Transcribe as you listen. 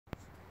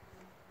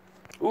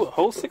Ooh, a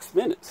whole 6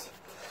 minutes.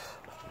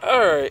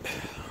 Alright,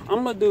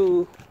 I'm gonna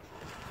do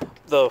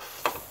the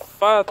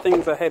 5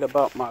 things I hate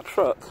about my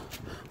truck,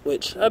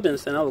 which I've been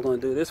saying I was gonna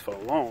do this for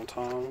a long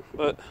time,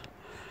 but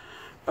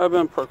I've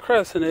been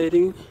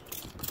procrastinating.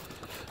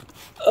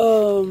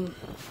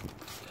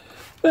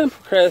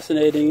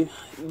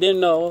 Didn't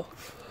know.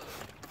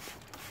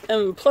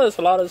 And plus,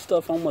 a lot of the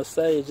stuff I'm gonna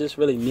say is just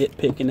really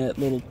nitpicking at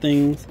little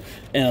things,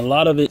 and a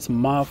lot of it's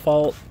my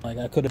fault. Like,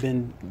 I could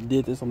have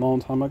did this a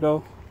long time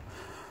ago.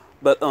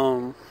 But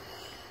the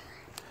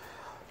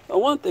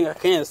one thing I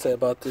can say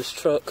about this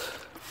truck,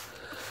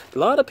 a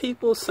lot of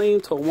people seem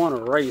to want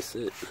to race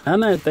it. I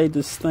know if they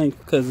just think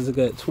because it's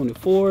got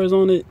 24s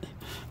on it,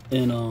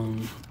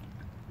 and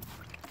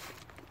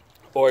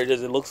or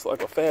does it looks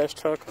like a fast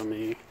truck. I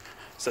mean,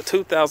 it's a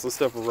 2000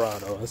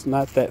 Silverado. It's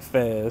not that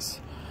fast.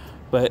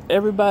 But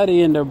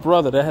everybody and their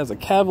brother that has a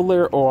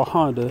Cavalier or a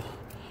Honda,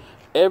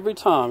 every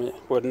time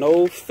with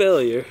no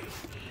failure,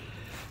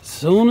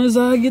 soon as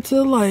I get to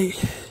the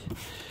light,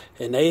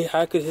 and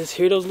I could just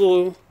hear those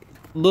little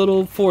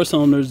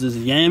 4-cylinders just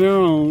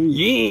yamming on,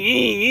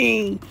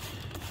 ying.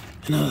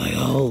 And I'm like,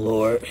 oh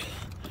Lord.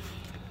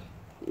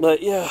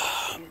 But yeah,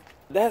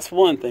 that's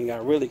one thing I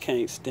really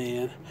can't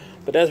stand.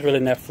 But that's really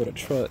not for the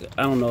truck.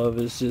 I don't know if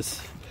it's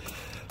just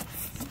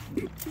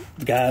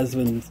guys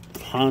with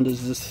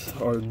Hondas just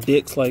are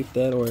dicks like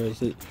that, or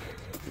is it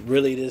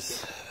really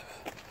just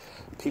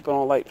people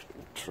don't like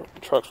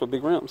trucks with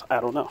big rims?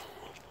 I don't know.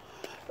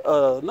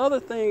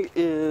 Another thing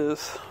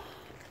is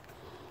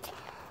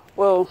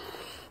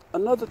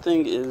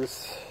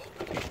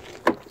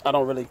I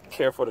don't really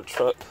care for the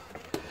truck.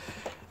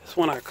 It's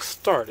when I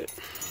started,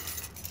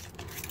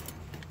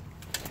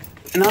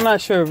 and I'm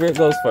not sure if it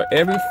goes for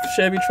every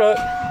Chevy truck.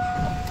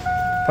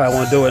 Probably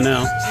won't do it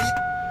now,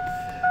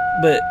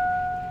 but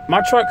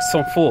my truck's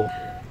full.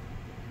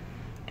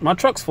 My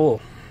truck's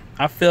full.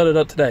 I filled it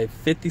up today,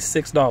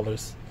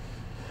 $56.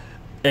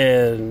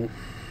 And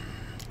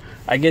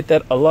I get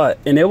that a lot.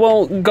 And it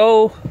won't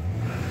go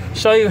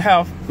show you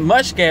how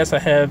much gas I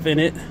have in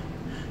it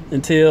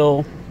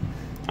until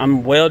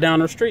I'm well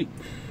down the street.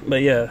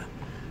 But yeah,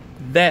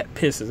 that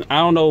pisses. I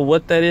don't know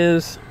what that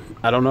is.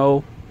 I don't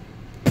know.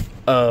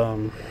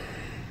 I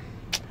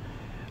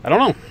don't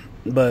know.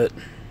 But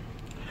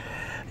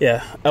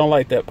yeah, I don't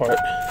like that part.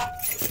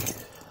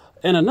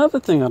 And another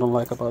thing I don't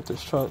like about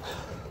this truck,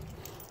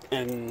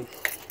 and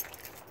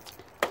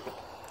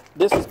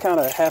this has kind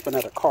of happened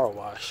at a car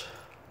wash.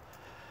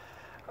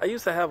 I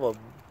used to have a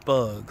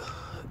bug,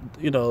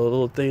 you know, a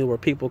little thing where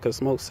people could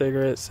smoke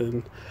cigarettes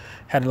and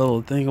had a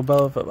little thing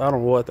above it. I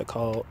don't know what they're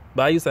called,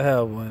 but I used to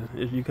have one,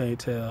 if you can't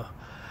tell.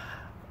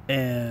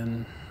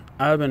 And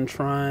I've been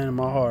trying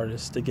my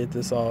hardest to get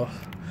this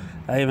off.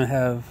 I even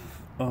have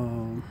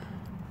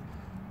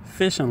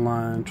fishing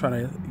line trying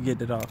to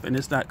get it off, and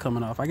it's not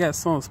coming off. I got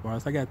some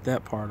sparks. I got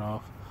that part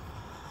off,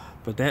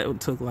 but that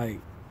took like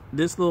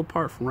this little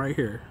part from right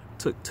here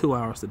took 2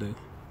 hours to do,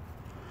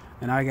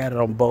 and I got it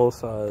on both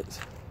sides.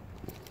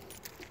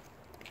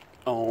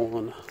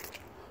 On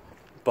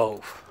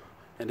both,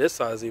 and this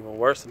side's even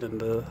worse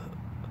than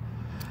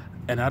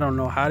and I don't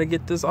know how to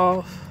get this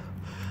off.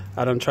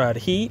 I done tried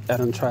heat, I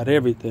done tried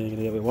everything,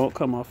 and it won't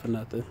come off for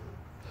nothing.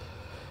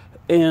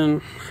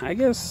 And I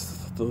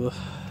guess the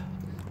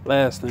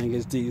last thing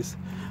is these.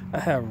 I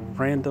have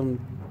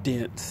random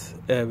dents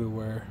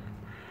everywhere,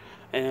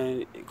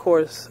 and of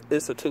course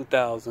it's a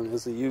 2000.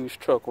 It's a used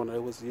truck. When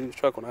it was a used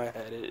truck when I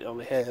had it, it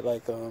only had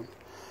like I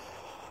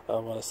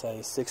want to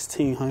say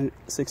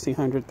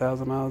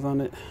 1,600,000 miles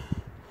on it.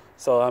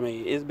 So I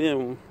mean, it's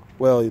been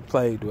well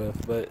played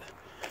with, but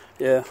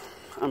yeah,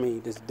 I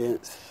mean, just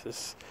dents,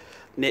 just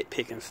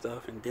nitpicking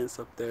stuff and dents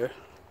up there.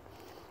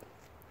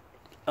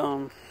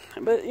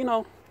 But you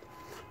know,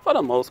 for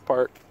the most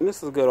part,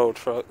 this is a good old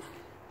truck.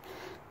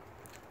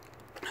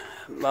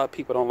 A lot of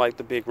people don't like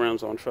the big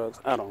rims on trucks.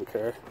 I don't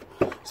care.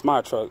 It's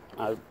my truck.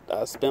 I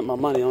spent my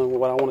money on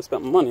what I want to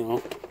spend my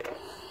money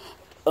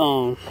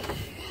on.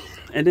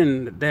 And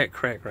then that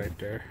crack right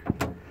there.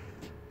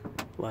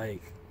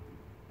 Like,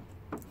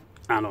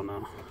 I don't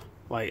know.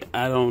 Like,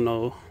 I don't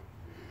know.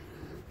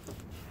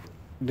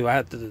 Do I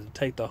have to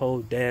take the whole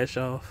dash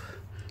off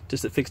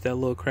just to fix that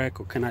little crack,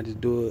 or can I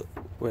just do it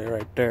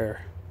right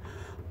there?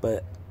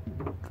 But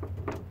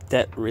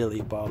that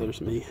really bothers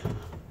me.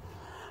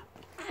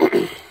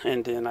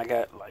 And then I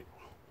got like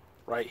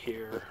right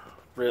here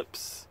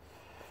rips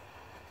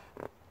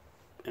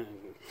and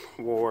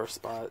war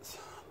spots.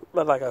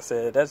 But like I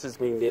said, that's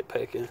just me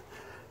nitpicking.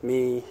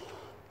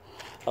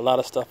 A lot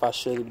of stuff I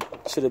should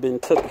have been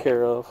took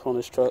care of on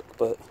this truck,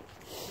 but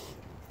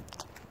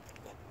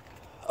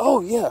oh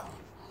yeah.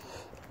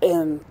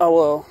 And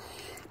well,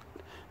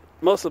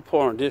 most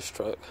important, this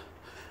truck,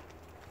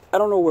 I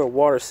don't know where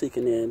water's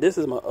seeking in. This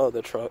is my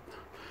other truck.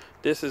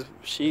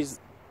 She's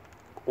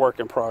work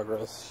in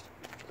progress.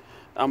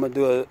 I'm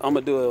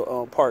gonna do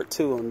a part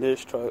 2 on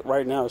this truck.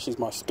 Right now, she's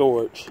my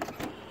storage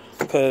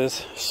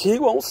because she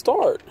won't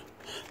start.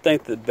 I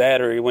think the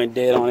battery went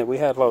dead on it. We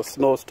had a lot of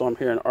snowstorm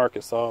here in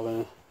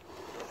Arkansas,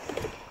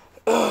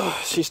 and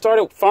she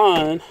started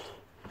fine,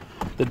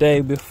 the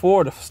day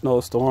before the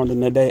snowstorm,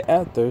 and the day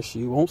after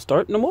she won't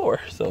start no more.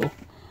 So,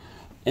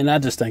 and I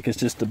just think it's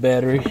just the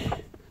battery,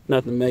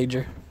 nothing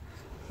major.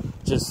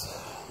 Just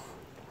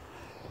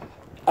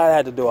I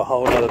had to do a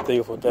whole other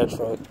thing with that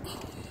truck.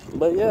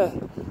 But yeah,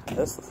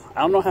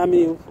 I don't know how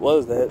many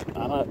was that.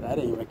 I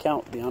didn't even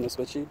count, to be honest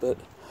with you. But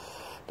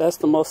that's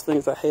the most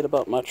things I hate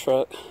about my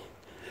truck.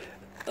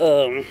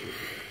 I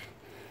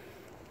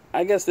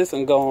guess this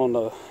can go on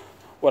to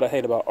what I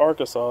hate about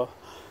Arkansas.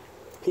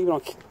 People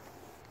don't.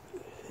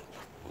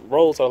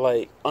 Roads are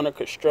like under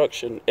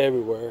construction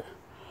everywhere,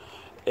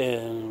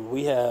 and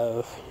we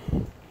have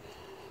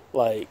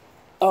like.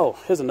 Oh,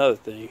 here's another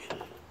thing.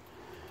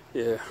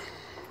 Yeah,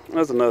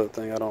 that's another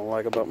thing I don't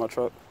like about my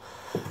truck.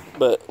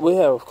 But we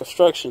have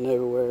construction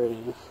everywhere,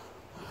 and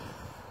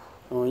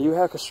when you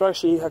have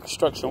construction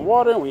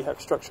water, and when you have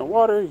construction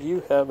water,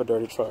 you have a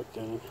dirty truck.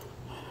 And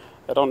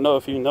I don't know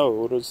if you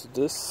know,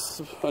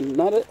 this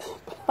not it.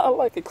 I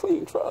like a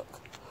clean truck.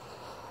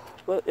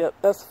 But yeah,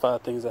 that's the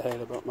 5 things I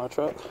hate about my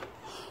truck.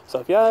 So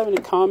if y'all have any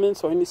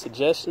comments or any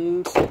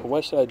suggestions,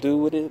 what should I do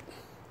with it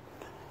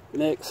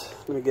next?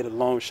 Let me get a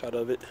long shot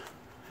of it.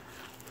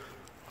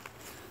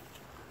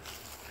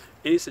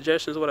 Any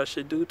suggestions what I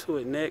should do to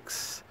it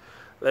next?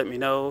 Let me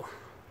know.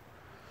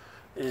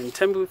 And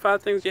tell me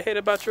 5 things you hate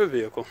about your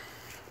vehicle.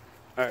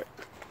 Alright,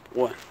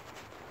 1.